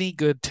with any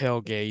good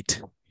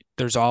tailgate,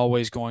 there's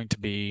always going to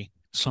be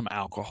some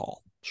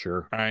alcohol.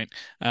 Sure. Right.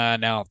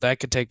 Now that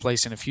could take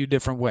place in a few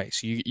different ways.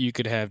 You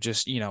could have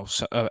just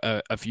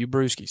a few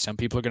brewskis. Some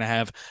people are going to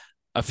have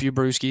a few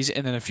brewskis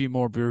and then a few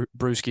more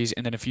brewskis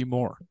and then a few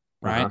more.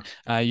 Right.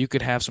 Uh-huh. You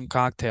could have some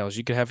cocktails.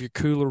 You could have your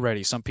cooler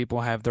ready. Some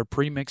people have their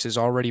premixes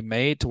already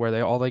made to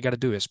where all they got to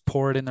do is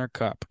pour it in their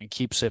cup and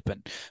keep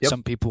sipping. Yep.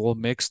 Some people will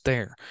mix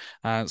there.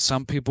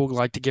 Some people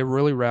like to get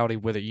really rowdy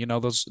with it.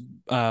 Those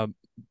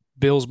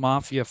Bill's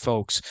Mafia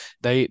folks,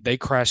 they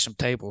crash some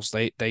tables.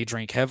 They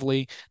drink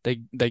heavily.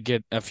 They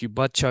get a few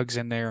butt chugs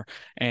in there,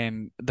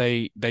 and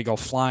they go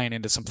flying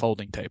into some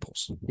folding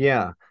tables.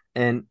 Yeah.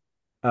 And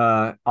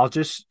I'll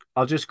just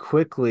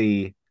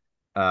quickly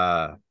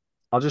uh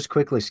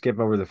skip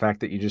over the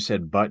fact that you just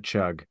said butt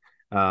chug.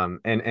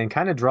 And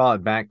kind of draw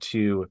it back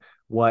to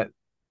what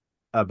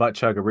a butt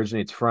chug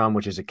originates from,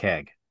 which is a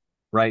keg,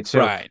 right? So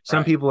Right, some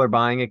right. people are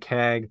buying a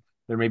keg.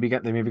 They maybe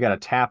got a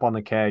tap on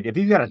the keg. If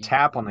you've got a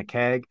tap on the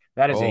keg,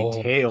 that is a Oh,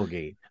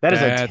 tailgate. That is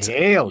a that's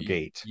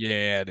tailgate.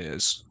 yeah, it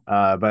is.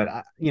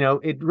 But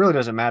it really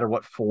doesn't matter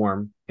what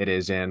form it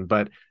is in.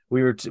 But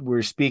we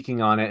were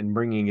speaking on it and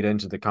bringing it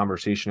into the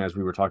conversation as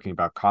we were talking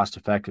about cost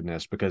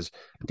effectiveness. Because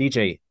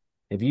DJ,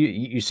 if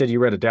you said you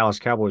read a Dallas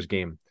Cowboys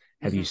game,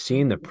 have you Mhm.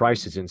 seen the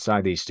prices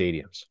inside these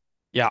stadiums?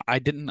 Yeah, I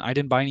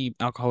didn't buy any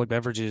alcoholic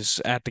beverages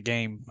at the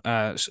game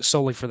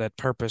solely for that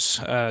purpose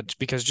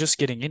because just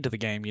getting into the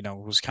game,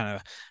 was kind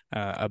of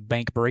a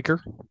bank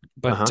breaker. Uh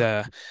But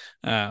huh.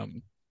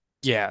 um,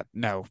 yeah,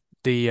 no.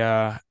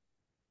 The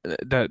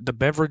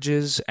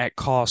beverages at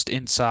cost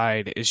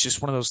inside is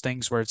just one of those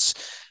things where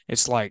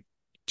it's like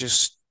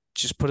just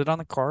put it on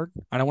the card.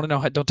 I don't want to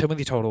know. Don't tell me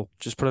the total.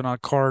 Just put it on a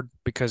card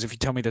because if you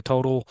tell me the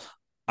total,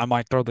 I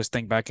might throw this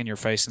thing back in your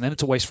face, and then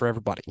it's a waste for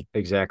everybody.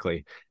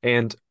 Exactly.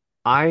 And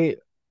I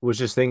was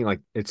just thinking, like,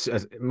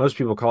 most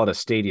people call it a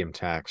stadium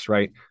tax,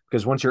 right?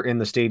 Because once you're in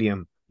the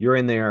stadium, you're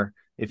in there.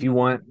 If you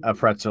want a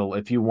pretzel,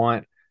 if you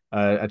want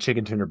a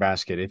chicken tender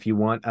basket, if you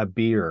want a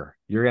beer,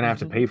 you're gonna have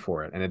to pay Hmm.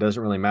 for it, and it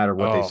doesn't really matter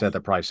what they Oh, set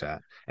the price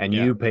at, and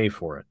yeah. you pay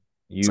for it.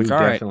 It's You like, all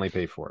right, definitely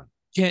pay for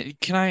it.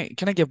 can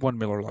I get one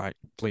Miller Lite,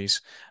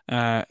 please?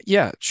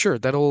 Yeah, sure.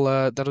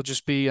 That'll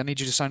just be. I need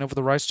you to sign over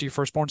the rights to your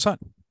firstborn son.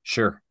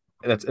 Sure.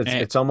 That's And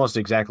it's almost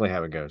exactly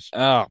how it goes.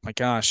 oh my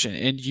gosh,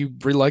 and you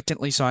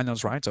reluctantly sign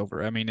those rights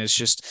over. I mean, Because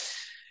you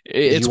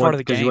it's part want of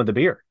the because you want game.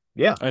 the beer.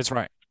 Yeah. That's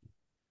right.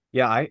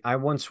 Yeah, I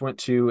once went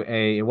to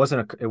it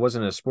wasn't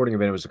a sporting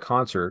event, it was a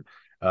concert.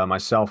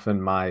 Myself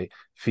and my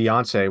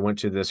fiance went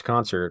to this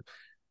concert.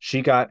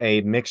 She got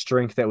a mixed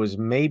drink that was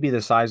maybe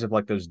the size of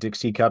like those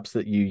Dixie cups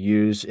that you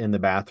use in the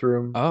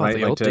bathroom, Oh, right?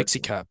 the Like old to Dixie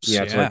cups.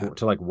 yeah, Yeah.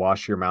 to like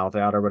wash your mouth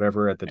out or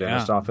whatever at the Yeah.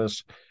 dentist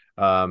office.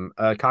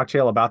 A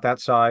cocktail about that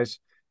size,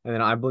 and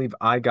then I believe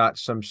I got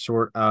some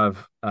sort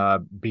of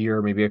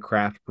beer, maybe a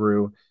craft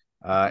brew,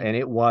 Mhm.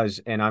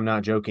 and and I'm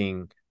not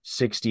joking,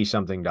 60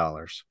 something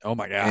dollars. Oh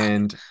my God.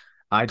 And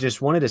I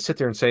just wanted to sit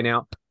there and say,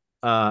 now,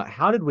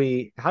 how did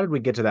we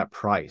get to that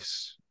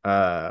price?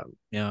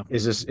 Yeah.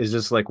 Is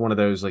this like one of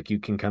those like you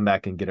can come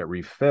back and get it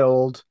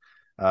refilled?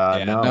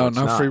 Yeah. No, No, it's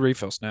no free not.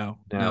 refills. No,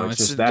 No, no. it's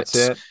just that's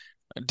it.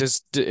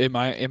 Am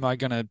I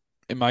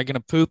gonna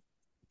poop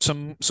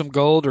some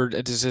gold, or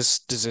does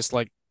this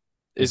like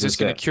This is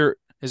it.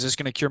 is this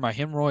gonna cure my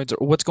hemorrhoids,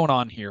 or what's going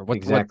on here?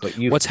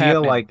 Exactly. What's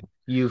happening?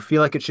 You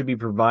feel like it should be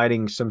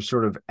providing some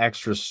sort of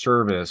extra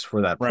service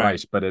for that Right.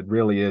 price, but it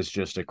really is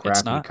just a It's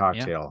crappy not. Yeah.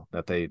 cocktail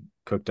that they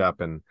cooked up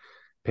and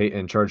pay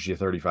and charged you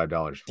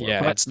 $35 for.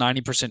 Yeah, But it's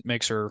 90%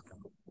 mixer.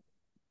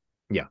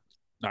 yeah.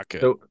 Not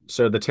good.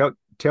 So the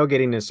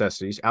tailgating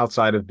necessities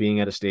outside of being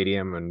at a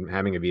stadium and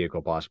having a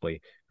vehicle,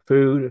 possibly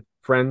food,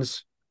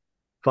 friends,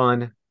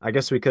 fun. I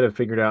guess we could have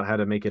figured out how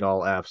to make it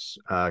all F's,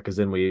 because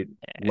then we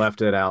Eh,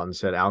 left it out and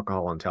said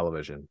alcohol and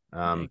television.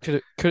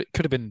 It could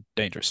have been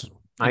dangerous.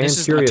 I And am this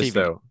is not curious TV.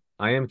 though.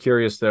 I am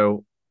curious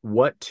though.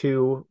 What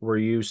two were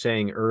you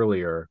saying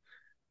earlier?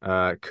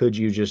 Could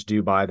you just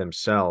do by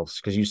themselves?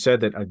 Because you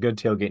said that a good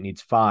tailgate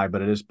needs five,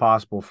 but it is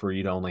possible for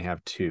you to only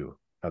have two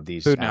of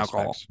these Food and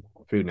alcohol. aspects: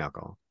 food and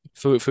alcohol.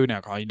 Food and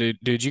alcohol.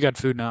 Dude, you got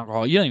food and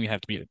alcohol. You don't even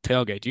have to be at a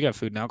tailgate. You got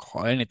food and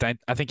alcohol. And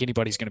I think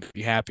anybody's going to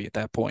be happy at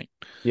that point.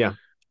 Yeah.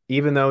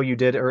 Even though you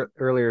did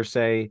earlier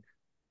say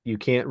you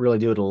can't really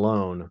do it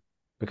alone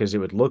because it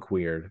would look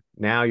weird.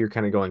 Now you're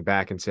kind of going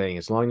back and saying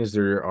as long as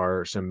there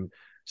are some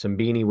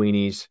beanie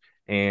weenies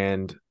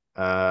and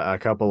a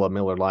couple of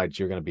Miller Lights,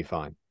 you're going to be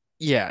fine.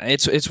 Yeah,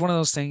 it's one of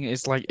those things.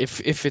 It's like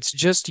if it's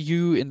just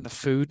you in the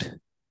food,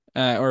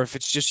 or if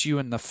it's just you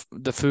and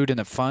the food and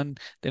the fun,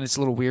 then it's a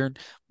little weird.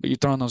 But you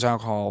throw in those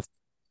alcohol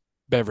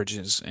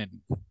beverages,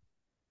 and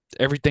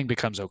everything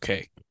becomes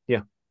okay.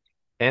 Yeah.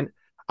 And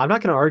I'm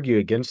not going to argue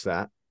against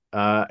that.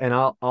 And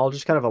I'll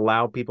just kind of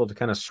allow people to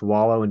kind of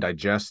swallow and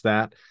digest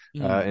that,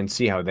 Mm, and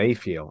see how they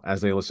feel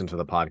as they listen to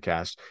the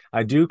podcast.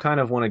 I do kind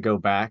of want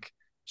to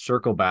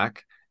circle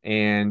back,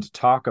 and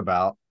talk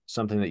about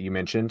something that you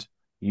mentioned.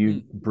 You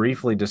mm,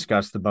 briefly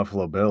discussed the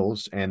Buffalo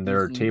Bills and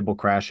their mm-hmm, table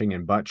crashing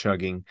and butt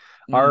chugging.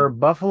 mm. Are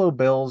Buffalo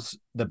Bills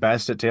the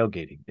best at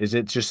tailgating? Is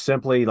it just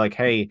simply like,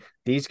 hey,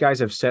 these guys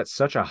have set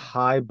such a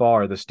high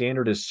bar. The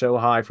standard is so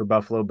high for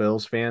Buffalo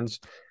Bills fans,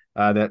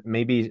 that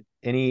maybe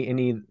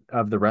any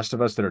of the rest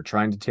of us that are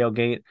trying to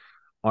tailgate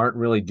aren't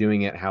really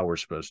doing it how we're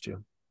supposed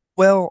to.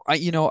 Well,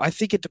 I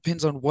think it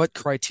depends on what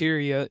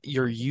criteria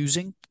you're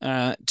using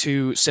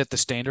to set the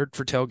standard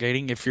for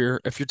tailgating. If you're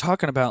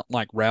talking about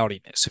like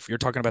rowdiness, if you're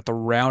talking about the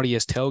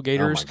rowdiest Oh my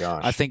tailgaters,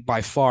 I gosh. think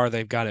by far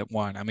they've got it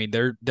won. I mean,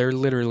 they're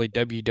literally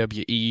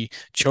WWE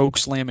choke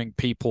slamming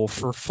people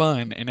for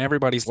fun, and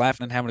everybody's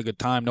laughing and having a good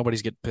time.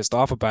 Nobody's getting pissed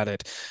off about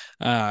it,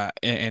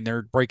 and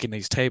they're breaking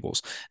these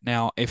tables.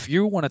 Now, if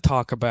you want to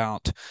talk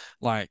about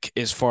like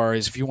as far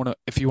as if you want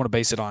to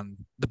base it on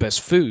the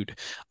best food,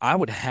 I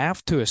would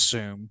have to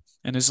assume,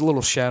 and there's a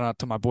little shout out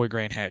to my boy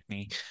Grant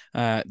Hackney,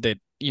 that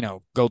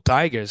go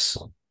Tigers.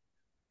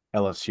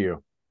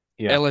 LSU.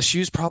 Yeah.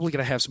 LSU's probably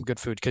gonna have some good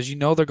food because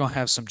they're gonna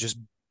have some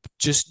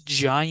just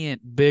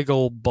giant big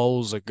old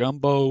bowls of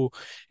gumbo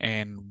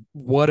and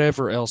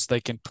whatever else they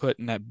can put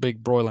in that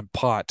big broiling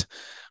pot.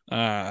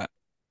 Uh,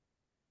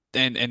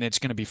 and it's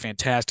going to be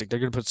fantastic. They're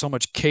going to put so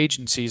much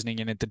Cajun seasoning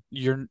in it that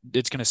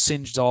it's going to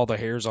singe all the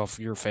hairs off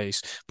your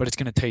face, but it's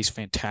going to taste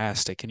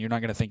fantastic, and you're not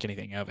going to think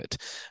anything of it.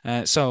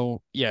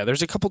 So yeah,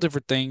 there's a couple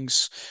different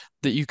things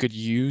that you could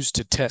use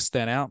to test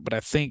that out, but I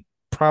think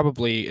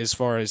probably as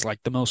far as like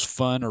the most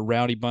fun or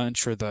rowdy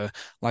bunch or the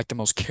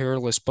most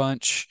careless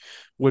bunch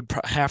would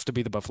have to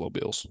be the Buffalo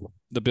Bills,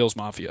 the Bills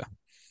Mafia.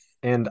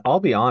 And I'll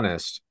be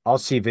honest, I'll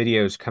see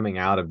videos coming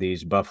out of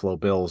these Buffalo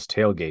Bills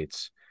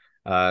tailgates.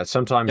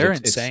 Sometimes They're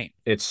it's insane.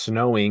 it's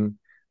snowing.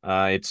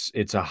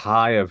 It's a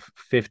high of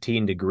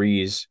 15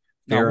 degrees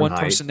Not one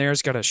Fahrenheit. person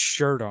there's got a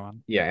shirt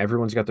on. Yeah,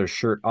 everyone's got their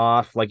shirt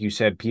off. Like you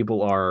said,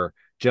 people are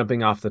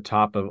jumping off the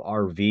top of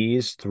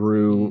RVs Mm,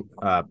 through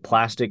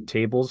plastic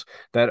tables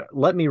that,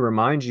 let me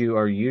remind you,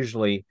 are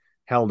usually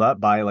held up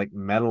by like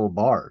metal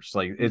bars.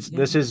 Like this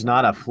mhm. is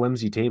not a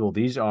flimsy table.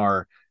 These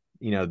are,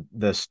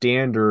 the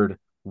standard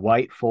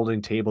white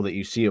folding table that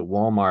you see at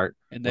Walmart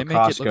And or they make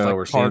it look Costco like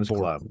or Sam's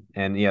cardboard. Club.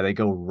 And yeah, they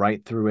go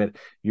right through it.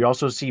 You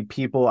also see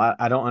people,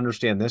 I don't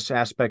understand this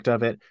aspect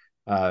of it.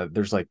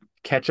 There's like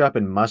ketchup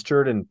and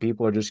mustard, and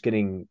people are just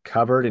getting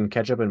covered in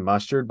ketchup and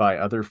mustard by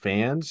other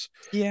fans.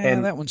 Yeah,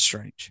 And that one's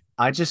strange.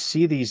 I just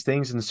see these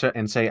things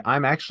and say,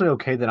 I'm actually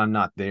okay that I'm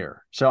not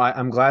there. So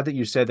I'm glad that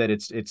you said that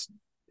it's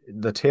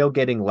the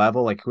tailgating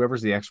level, like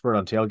whoever's the expert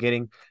on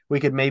tailgating. We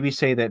could maybe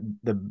say that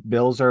the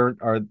Bills are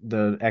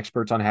the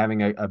experts on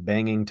having a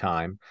banging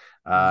time.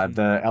 Hmm.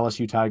 The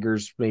LSU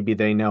Tigers, maybe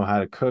they know how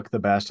to cook the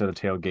best at a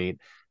tailgate.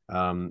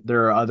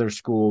 There are other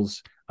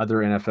schools, other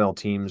NFL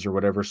teams, or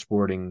whatever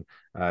sporting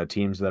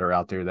teams that are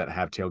out there that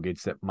have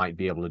tailgates that might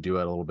be able to do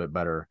it a little bit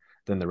better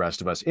than the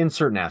rest of us in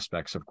certain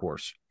aspects, of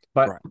course.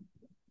 But Right.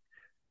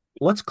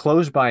 let's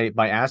close by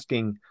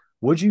asking,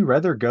 would you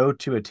rather go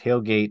to a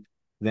tailgate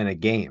than a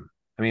game?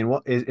 I mean,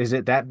 what is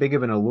it that big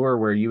of an allure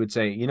where you would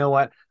say, you know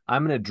what,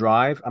 I'm going to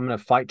drive, I'm going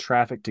to fight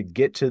traffic to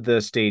get to the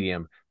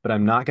stadium, but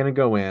I'm not going to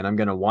go in. I'm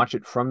going to watch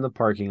it from the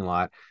parking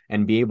lot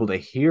and be able to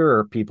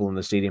hear people in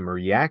the stadium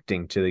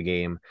reacting to the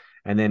game,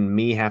 and then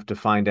me have to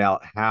find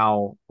out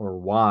how or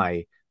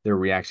why they're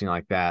reacting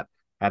like that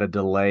at a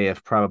delay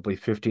of probably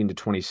 15 to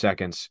 20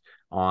 seconds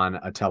on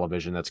a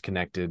television that's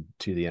connected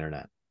to the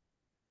internet?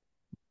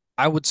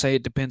 I would say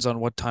it depends on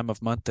what time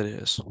of month it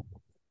is.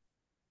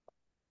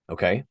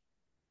 Okay.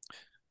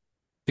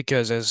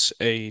 Because as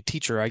a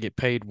teacher, I get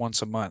paid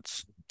once a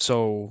month.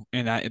 So,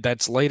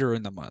 that's later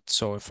in the month.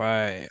 So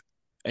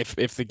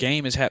if the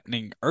game is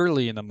happening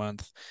early in the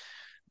month,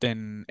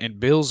 then and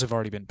bills have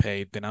already been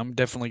paid, then I'm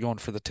definitely going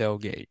for the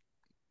tailgate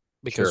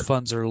because Sure.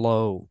 funds are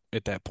low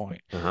at that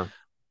point. Uh-huh.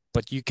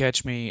 But you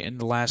catch me in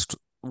the last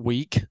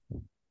week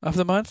of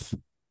the month,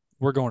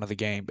 we're going to the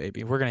game,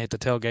 baby. We're gonna hit the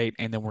tailgate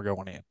and then we're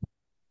going in.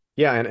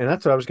 Yeah, and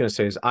that's what I was going to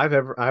say is I've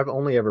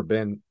only ever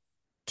been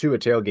to a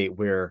tailgate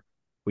where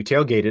we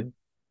tailgated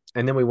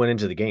and then we went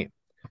into the game.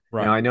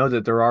 Right. Now I know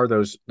that there are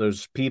those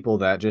people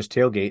that just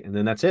tailgate and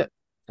then that's it,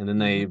 and then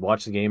they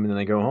watch the game and then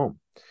they go home.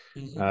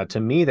 To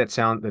me,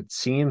 that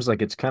seems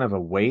like it's kind of a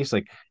waste.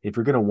 Like if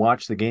you're going to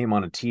watch the game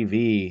on a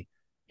TV,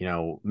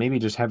 maybe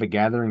just have a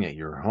gathering at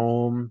your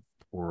home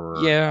or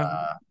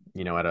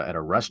at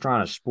a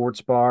restaurant, a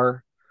sports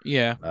bar.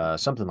 Yeah.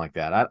 Something like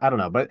that. I don't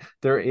know, but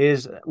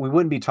we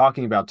wouldn't be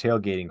talking about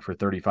tailgating for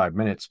 35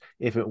 minutes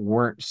if it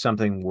weren't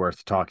something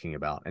worth talking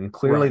about. And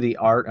clearly Right. the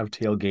art of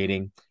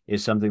tailgating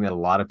is something that a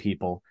lot of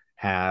people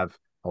have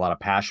a lot of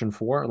passion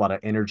for, a lot of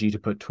energy to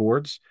put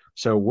towards.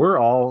 So we're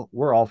all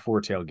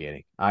for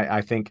tailgating. I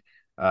think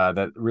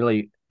that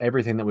really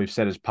everything that we've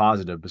said is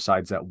positive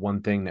besides that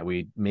one thing that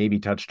we maybe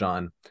touched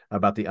on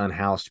about the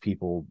unhoused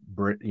people,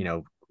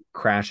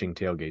 crashing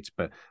tailgates,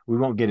 but we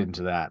won't get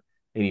into that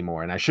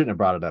anymore, and I shouldn't have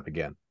brought it up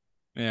again.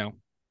 Yeah.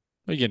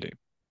 What you can do?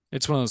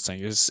 It's one of those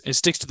things. It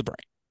sticks to the brain.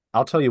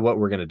 I'll tell you what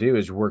we're going to do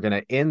is we're going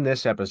to end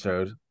this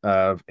episode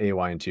of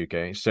AY and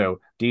 2K. So,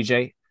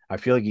 DJ, I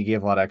feel like you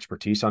gave a lot of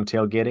expertise on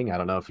tailgating. I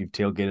don't know if you've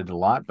tailgated a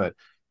lot, but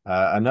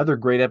another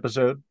great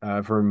episode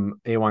from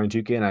AY and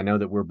 2K, and I know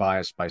that we're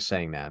biased by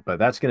saying that. But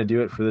that's going to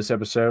do it for this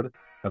episode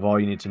of All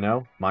You Need to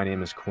Know. My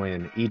name is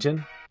Quinn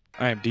Eaton.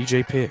 I am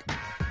DJ Pick.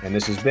 And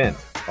this has been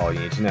All You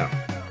Need to Know.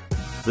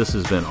 This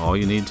has been All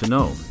You Need to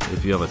Know.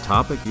 If you have a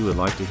topic you would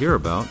like to hear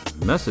about,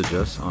 message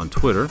us on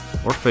Twitter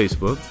or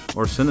Facebook,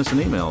 or send us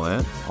an email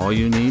at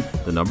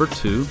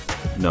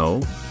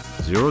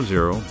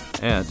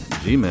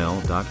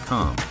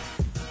allyouneedtoknow00@gmail.com.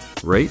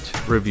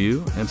 Rate,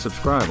 review, and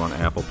subscribe on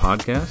Apple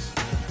Podcasts,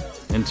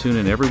 and tune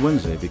in every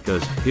Wednesday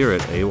because here at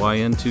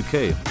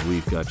AYN2K,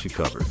 we've got you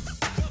covered.